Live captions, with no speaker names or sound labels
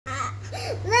दिखा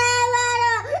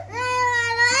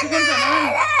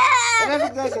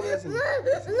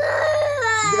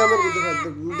मेरे को,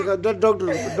 दिखा डॉक्टर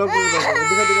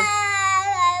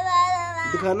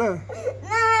दिखा ना,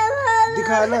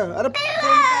 दिखा ना। अरे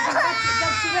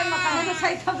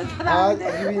आज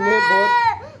अभी ने बहुत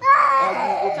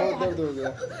दर्द हो गया।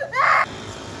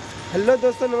 हेलो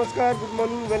दोस्तों, नमस्कार, good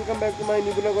morning, welcome back to my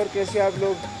new blog. और कैसे आप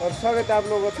लोग, और स्वागत है आप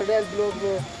लोगों का थर्ड ब्लॉग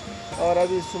में। और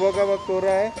अभी सुबह का वक्त हो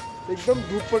रहा है, एकदम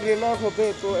धूप पड़ रही है ना आँखों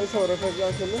पे, तो ऐसा हो रखा है कि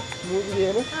आँखों में मुँह भी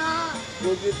है ना,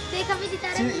 क्योंकि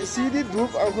सीधी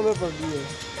धूप आँखों में पड़ रही है,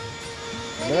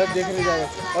 मेरा देखने जा रहा है।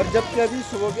 और जबकि अभी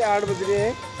सुबह के 8 बज रहे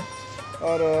हैं,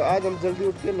 और आज हम जल्दी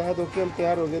उठ के नहा धो के हम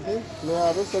तैयार हो गए थे। मैं आ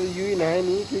रहा सब यूँ ही नहाए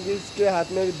नहीं, क्योंकि इसके हाथ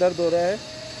में भी दर्द हो रहा है,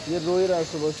 ये रो ही रहा है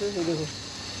सुबह से। ये देखो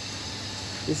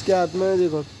इसके हाथ में,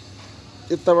 देखो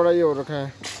इतना बड़ा ये हो रखा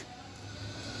है,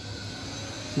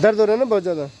 दर्द हो रहा है ना बहुत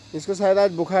ज़्यादा। इसको शायद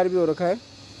आज बुखार भी हो रखा है।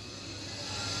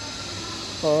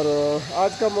 और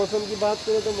आज का मौसम की बात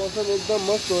करें तो मौसम एकदम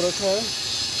मस्त हो रखा है,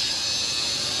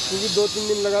 क्योंकि 2-3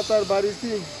 दिन लगातार बारिश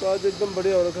थी, तो आज एकदम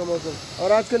बढ़िया हो रखा है मौसम।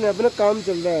 और आजकल यहाँ पे ना काम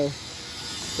चल रहा है,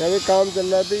 यहाँ पे काम चल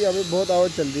रहा है, तो यहाँ पे बहुत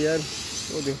आवाज़ चल रही है यार।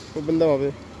 वो देखो वो बंदा वहाँ पे।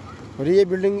 और ये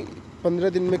बिल्डिंग 15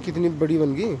 दिन में कितनी बड़ी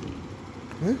बन गई,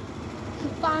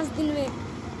 5 दिन में।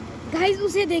 गाइस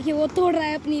उसे देखिए, वो तोड़ रहा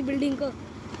है अपनी बिल्डिंग को।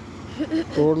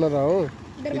 तोड़ ना रहा हूँ,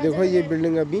 ये देखो ये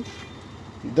बिल्डिंग अभी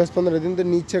 10-15 दिन तो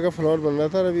नीचे का फ्लोर बन रहा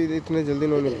था, और अभी इतने जल्दी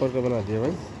उन्होंने ऊपर का बना दिया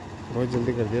भाई, बहुत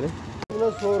जल्दी कर दिया। इतना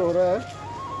शोर हो रहा है,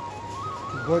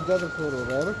 बहुत ज़्यादा शोर हो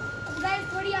रहा है ना। गाइस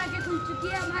थोड़ी आंखें खुल चुकी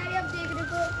है हमारी, अब देखने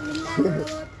को मिल रहा है।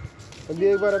 अभी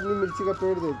एक बार अपनी मिर्ची का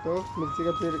पेड़ देखता हूँ, मिर्ची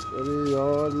का पेड़। अरे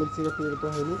यार मिर्ची का पेड़ तो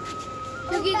है नहीं,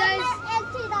 क्योंकि गाइस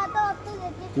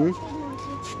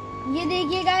ये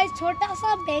देखिए गाइस, छोटा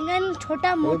सा बैंगन,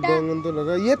 छोटा मोटा बैंगन तो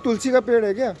लगा। ये तुलसी का पेड़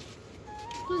है क्या?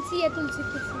 तुलसी है, तुलसी।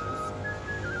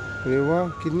 अरे वाह,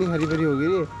 कितनी हरी भरी हो गई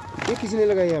ये किसी ने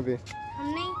लगाई यहाँ पे? हम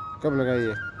नहीं। कब लगाई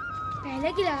है?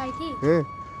 पहले की लगाई थी। हैं?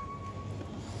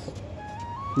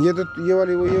 ये तो ये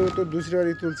वाली वो, ये तो दूसरी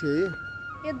वाली तुलसी है।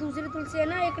 ये दूसरी तुलसी है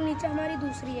ना, एक नीचे हमारी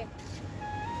दूसरी है।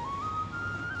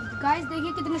 गाइस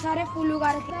देखिए कितने सारे फूल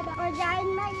उगा रखे हैं। और गाइस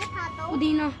मैं ये खाता हूं,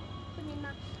 पुदीना।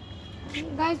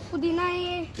 गाइस पुदीना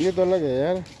है ये तो अलग है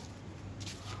यार,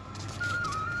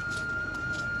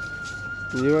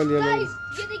 ये वाली अलग है। गाइस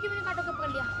ये देखिए मैंने कांटों को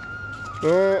पकड़ लिया।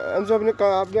 अंशु अपने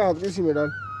हाथ को इसी में डाल,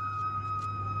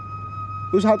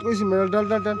 उस हाथ को इसी में डाल।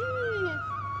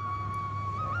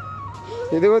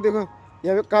 ये देखो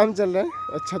यहाँ पे काम चल रहा है,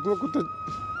 और छत में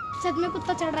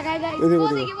कुत्ता चढ़ रहा है गाइस। वो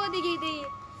देखिए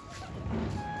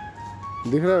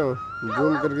दिख रहा है,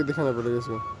 जूम करके दिखाना पड़ेगा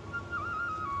इसको।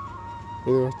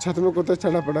 ये देखो छत में कुत्ता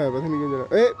चढ़ा पड़ा है, पता नहीं क्यों जरा।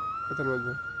 पता नहीं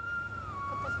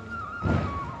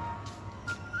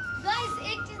गाइस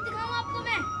एक चीज दिखाऊं आपको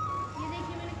मैं, ये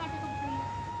देखिए मैंने कांटे को पकड़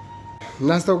लिया।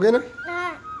 नाश्ता हो गया ना?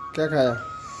 हां। क्या खाया,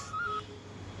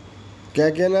 क्या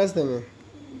किया नाश्ते में?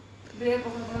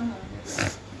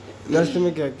 नाश्ते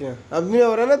में क्या किया? अब नहीं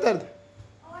हो रहा ना दर्द?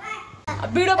 अब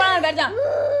वीडियो बना बैठ जा,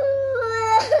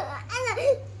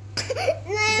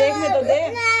 देखने तो दे।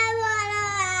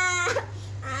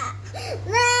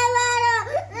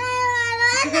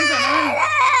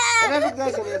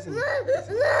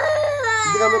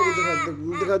 दिखा मेरे को,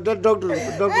 दिखा डॉक्टर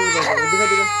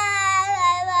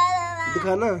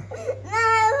दिखा ना,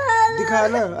 दिखा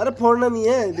ना। अरे फोड़ना नहीं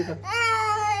है, दिखा।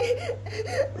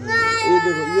 ये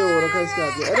देखो ये हो रखा है इसके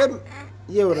हाथ में, अरे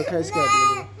ये हो रखा है इसके हाथ में।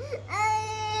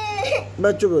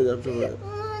 बस चुप हो जा,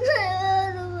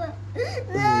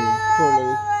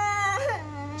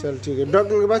 चल ठीक है,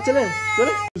 डॉक्टर के पास चले।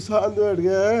 शांत बैठ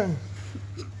गया है।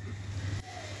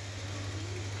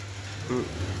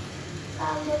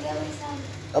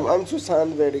 अब अंशु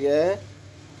शांत बैठ गया है,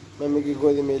 मम्मी की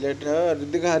गोदी में लेटा है। और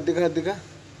दिखा देखो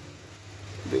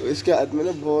इसके हाथ में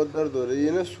ना बहुत दर्द हो रही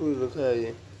है ना, सूज रखा है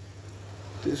ये,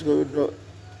 तो इसको भी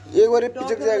एक बार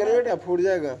पिचक जाएगा ना बेटा, फूट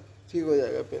जाएगा, ठीक हो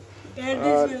जाएगा फिर।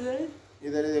 और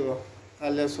इधर ही देखो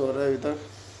आलिया सो रहा है अभी तक।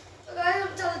 तो गाइस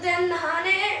हम चलते हैं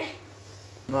नहाने।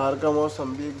 बाहर का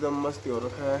मौसम भी एकदम मस्त हो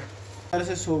रखा है, घर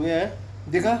से सो गया है।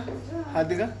 दिखा हाथ,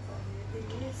 दिखा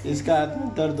इसका हाथ में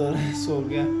दर्द हो रहा है, सो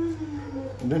गया,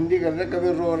 ढंडी कर रहा है,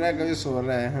 कभी रो रहा है कभी सो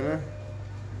रहा है ना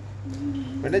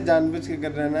बेटे, जानबूझ के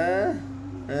कर रहा है ना,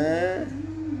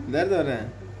 दर्द हो रहा है।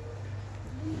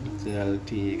 चल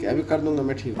ठीक है, अभी कर दूंगा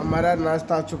मैं, ठीक। हमारा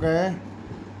नाश्ता आ चुका है,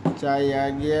 चाय आ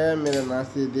गया है, मेरा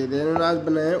नाश्ते दे दे। आज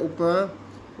बनाया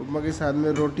उपमा के साथ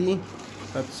में रोटी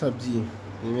और सब्जी।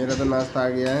 ये मेरा तो नाश्ता आ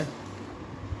गया है,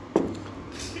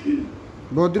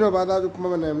 बहुत दिनों बाद आज उपमा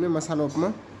बनाया हमने, मसाला उपमा।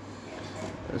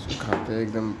 इसको खाते हैं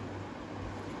एकदम।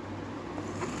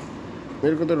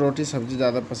 मेरे को तो रोटी सब्जी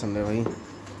ज़्यादा पसंद है भाई,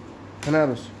 है ना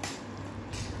आरुष?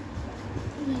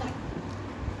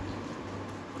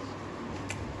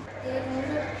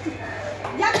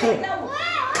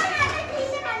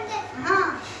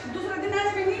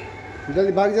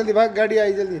 जल्दी भाग, गाड़ी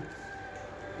आई जल्दी।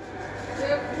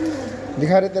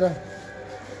 दिखा रहे तेरा,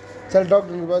 चल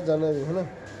डॉक्टर के पास जाना है ना।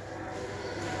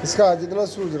 इसका आज इतना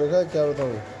सूज रखा है, क्या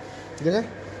बताऊँ। देखा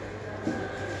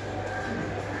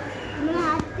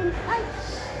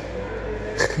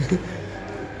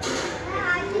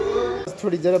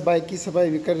थोड़ी जरा बाइक की सफाई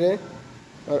भी कर रहे हैं।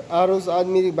 और आरुष आज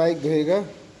मेरी बाइक धोएगा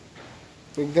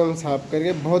एकदम साफ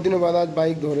करके। बहुत दिनों बाद आज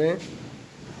बाइक धो रहे हैं,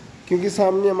 क्योंकि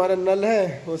सामने हमारा नल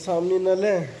है, वो सामने नल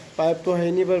है, पाइप तो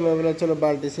है नहीं, पर मैं बोला चलो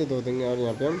बाल्टी से धो देंगे। और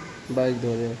यहाँ पे हम बाइक धो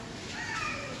रहे हैं,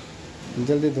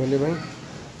 जल्दी धो ले भाई।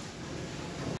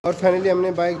 और फाइनली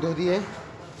हमने बाइक धो दी है,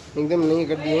 एकदम नई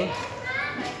कर दी है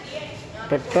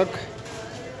टक टक।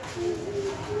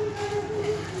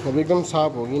 अब एकदम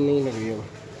साफ होगी, नहीं लग रही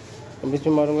है। अब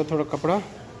इसमें मारूंगा थोड़ा कपड़ा,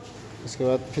 उसके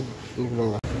बाद फिर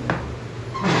निकलूँगा।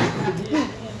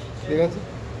 बेटा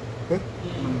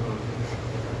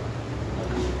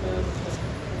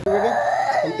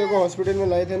हम तेरे को हॉस्पिटल में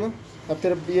लाए थे ना, अब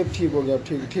तेरा ये ठीक हो गया।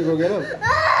 ठीक हो गया ना।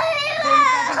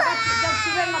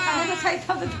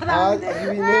 आज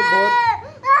अभी में बहुत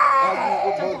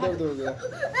दर्द हो गया।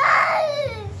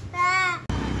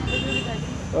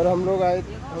 और हम लोग आए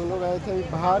थे अभी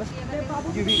बाहर।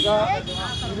 यूवी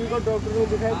को डॉक्टर ने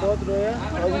दिखाया, बहुत रोया।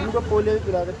 और यूवी को पोलियो भी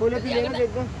पिला दे। पोलियो पी लेना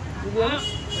एकदम।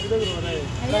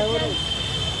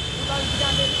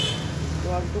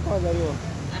 तो आप तो कहाँ जा रही हो?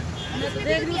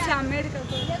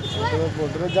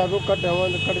 जागो कट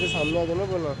के सामने आ जाओ ना,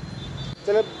 बोला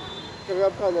चलो।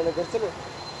 आप कहाँ जाना, घर चलो।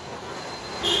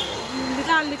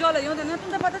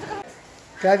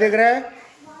 क्या देख रहा है?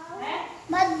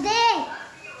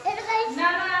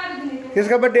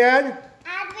 किसका बर्थडे है आज?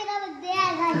 मेरा बर्थडे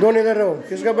है। दोनों इधर रहो।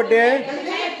 किसका बर्थडे है?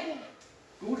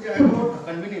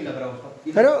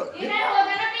 हेलो,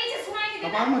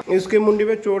 इसके मुंडी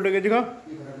पे चोट लगी दिखा।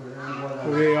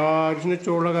 अरे यार, इसने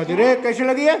चोट लगा दी रे। कैसे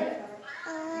लगी है?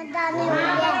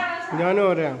 जाने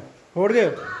हो रहा है, छोड़ दे।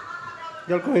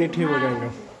 चल कोई नहीं, ठीक हो जाएगा।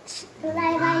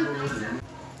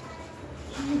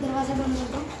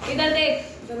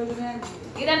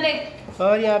 इधर देख।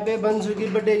 और यहाँ पे बंसू की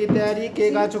बर्थडे की तैयारी।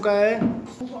 केक आ चुका है।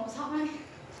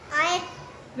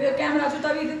 कैमरा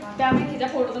खींचा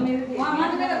फोटो तो मेरे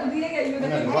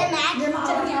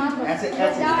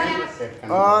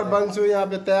और बंसू यहाँ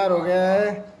पे तैयार हो गया है।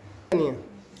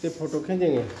 ये फोटो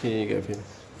खींचेंगे, ठीक है। फिर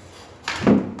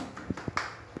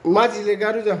माँ जी ले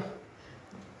गारू जा,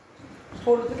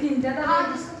 फोटो तो खींच जाता।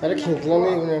 अरे खींच लेंगे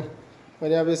एक मिनट। और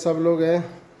यहाँ पे सब लोग हैं।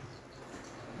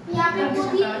 यहाँ पे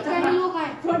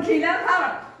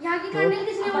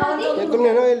ये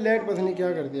तुमने ना ये लाइट पता नहीं क्या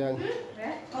कर दिया आज।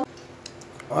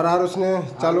 और यार उसने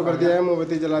चालू कर दिया है,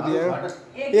 मोमबत्ती जला दिया है।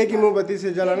 एक ही मोमबत्ती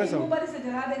से जलाना सब।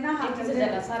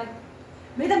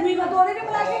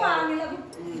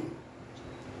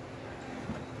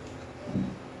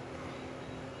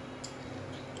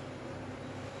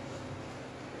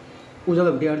 उजाला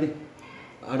बिटिया हट दे,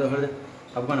 हट दे।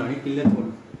 अब गाना नहीं किल्ले छोड़।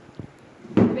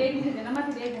 वेग नहीं देना मत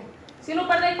देख। सिलो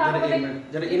पर देख पापा को देख।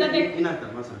 जरा इधर देख, इधर कर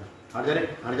मत हट जा रे,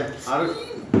 हट जा। आरुष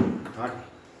हट।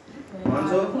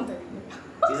 500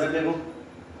 इधर देखो।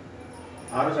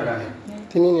 आरुष हटा ले।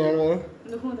 तीन नहीं हट रहा।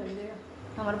 दुखो तो देगा।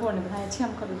 हमारे फोन में भाई अच्छी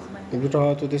हम कर इसमें। ये तो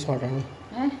तो दिस स्मार्ट है।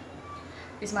 हैं?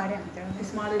 स्मार्ट है।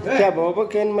 स्मार्ट क्या बाबा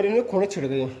कैन मरी ने खून छिड़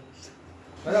गई।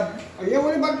 अरे ये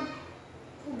वाली बात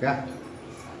क्या?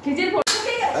 खिचड़ी फोटो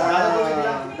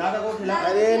दादा को खिला।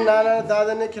 अरे नाना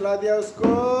दादा ने खिला दिया उसको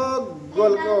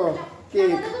गोल को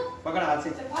केक। पकड़ हाथ से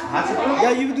पकड़। या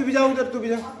ये भी तू भी जा, उधर तू भी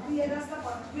जा।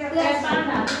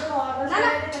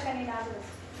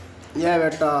 ये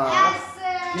बेटा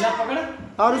खिला, पकड़।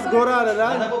 और उस गोरा आ रहा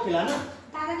दादा को खिला ना।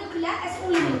 दादा को खिला ऐसे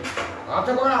उंगली हाथ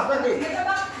से पकड़, हाथ से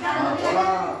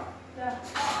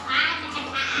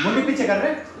मुंडी पीछे कर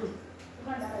रहे।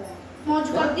 मौज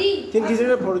कर दी। तीन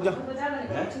खिचड़ी फोड़ जा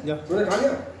जा। तूने खा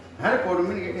लिया? अरे फोड़ में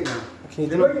नहीं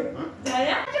खींच लो।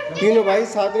 तीनों भाई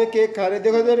साथ में केक खा रहे।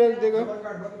 देखो इधर देखो,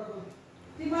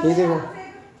 ये देखो,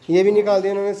 ये भी निकाल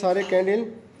दिया इन्होंने सारे कैंडल।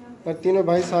 और तीनों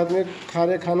भाई साथ में खा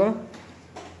रहे खाना।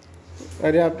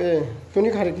 अरे यहाँ पे क्यों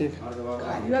नहीं खा रहे केक?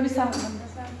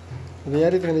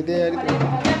 यार इतना नहीं दे यार।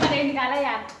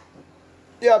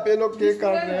 यहाँ पे लोग केक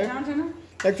काट रहे हैं।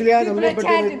 एक्चुअली आज हमने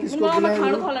बर्थडे में किसको बुलाया?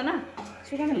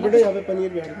 बेटा यहाँ पे पनीर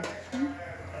भी है,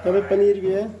 यहाँ पे पनीर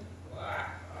भी है,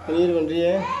 पनीर बन रही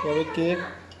है यहाँ पे केक।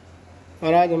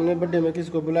 और आज हमने बर्थडे में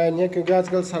किसको बुलाया नहीं है, क्योंकि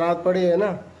आजकल श्राद्ध पड़े है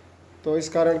ना, तो इस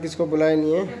कारण किसको बुलाया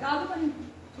नहीं है।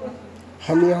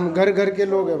 हम घर घर के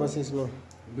लोग हैं बस इसमें।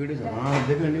 वीडियो से हाँ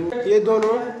देख लेंगे। ये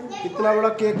दोनों इतना बड़ा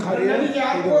केक खा रही है। ये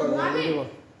देखो, ये देखो।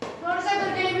 थोड़ा सा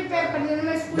करके भी पैक कर देना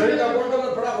मैं स्कूल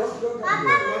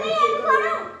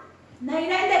नहीं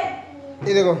नहीं दे।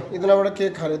 ये देखो इतना बड़ा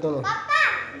केक खा रहे दोनों। पापा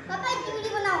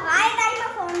वीडियो बनाओ आए टाइम में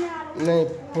फोन में आ रहा नहीं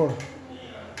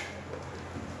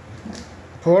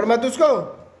फोड़ मत उसको।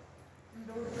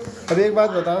 अब एक बात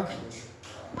बता,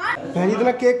 बहन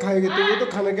इतना केक खाएगी तो वो तो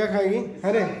खाना क्या खाएगी?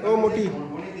 अरे ओ मोटी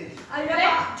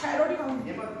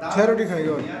 6 रोटी खाएगी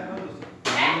और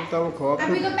तब खो।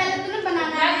 अभी तो पहले तूने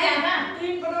बनाना है ना।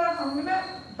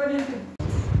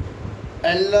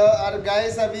 हेलो और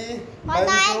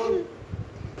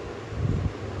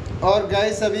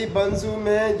गाइस अभी बंसू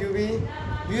में यूवी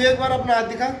एक बार अपना हाथ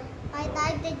दिखा।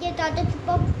 देखिए टाटा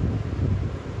चुप।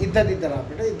 इधर आ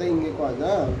बेटा, इधर इंगे को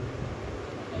आजा।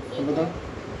 बताओ।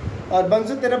 और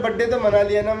बंसू तेरा बर्थडे तो मना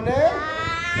लिया ना हमने।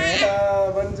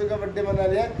 बंसू का बर्थडे मना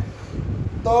लिया।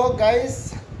 तो गाइस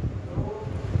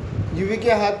यूवी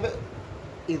के हाथ पे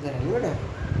इधर है बेटा।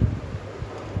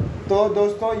 तो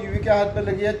दोस्तों यूवी के हाथ पे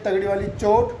लगी है तगड़ी वाली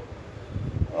चोट।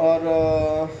 और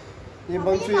ये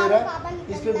बंसू ये रहा,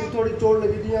 इस पे भी थोड़ी चोट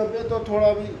लगी थी यहाँ पे, तो थोड़ा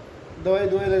भी दवाई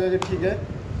लगा के ठीक है।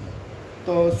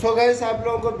 तो सो गाइस आप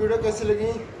लोगों को वीडियो कैसी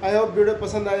लगी? आई होप वीडियो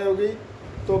पसंद आई होगी।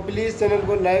 तो प्लीज़ चैनल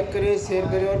को लाइक करें, शेयर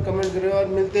करें और कमेंट करें। और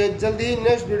मिलते हैं जल्दी ही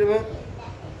नेक्स्ट वीडियो में।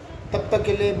 तब तक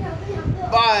के लिए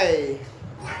बाय।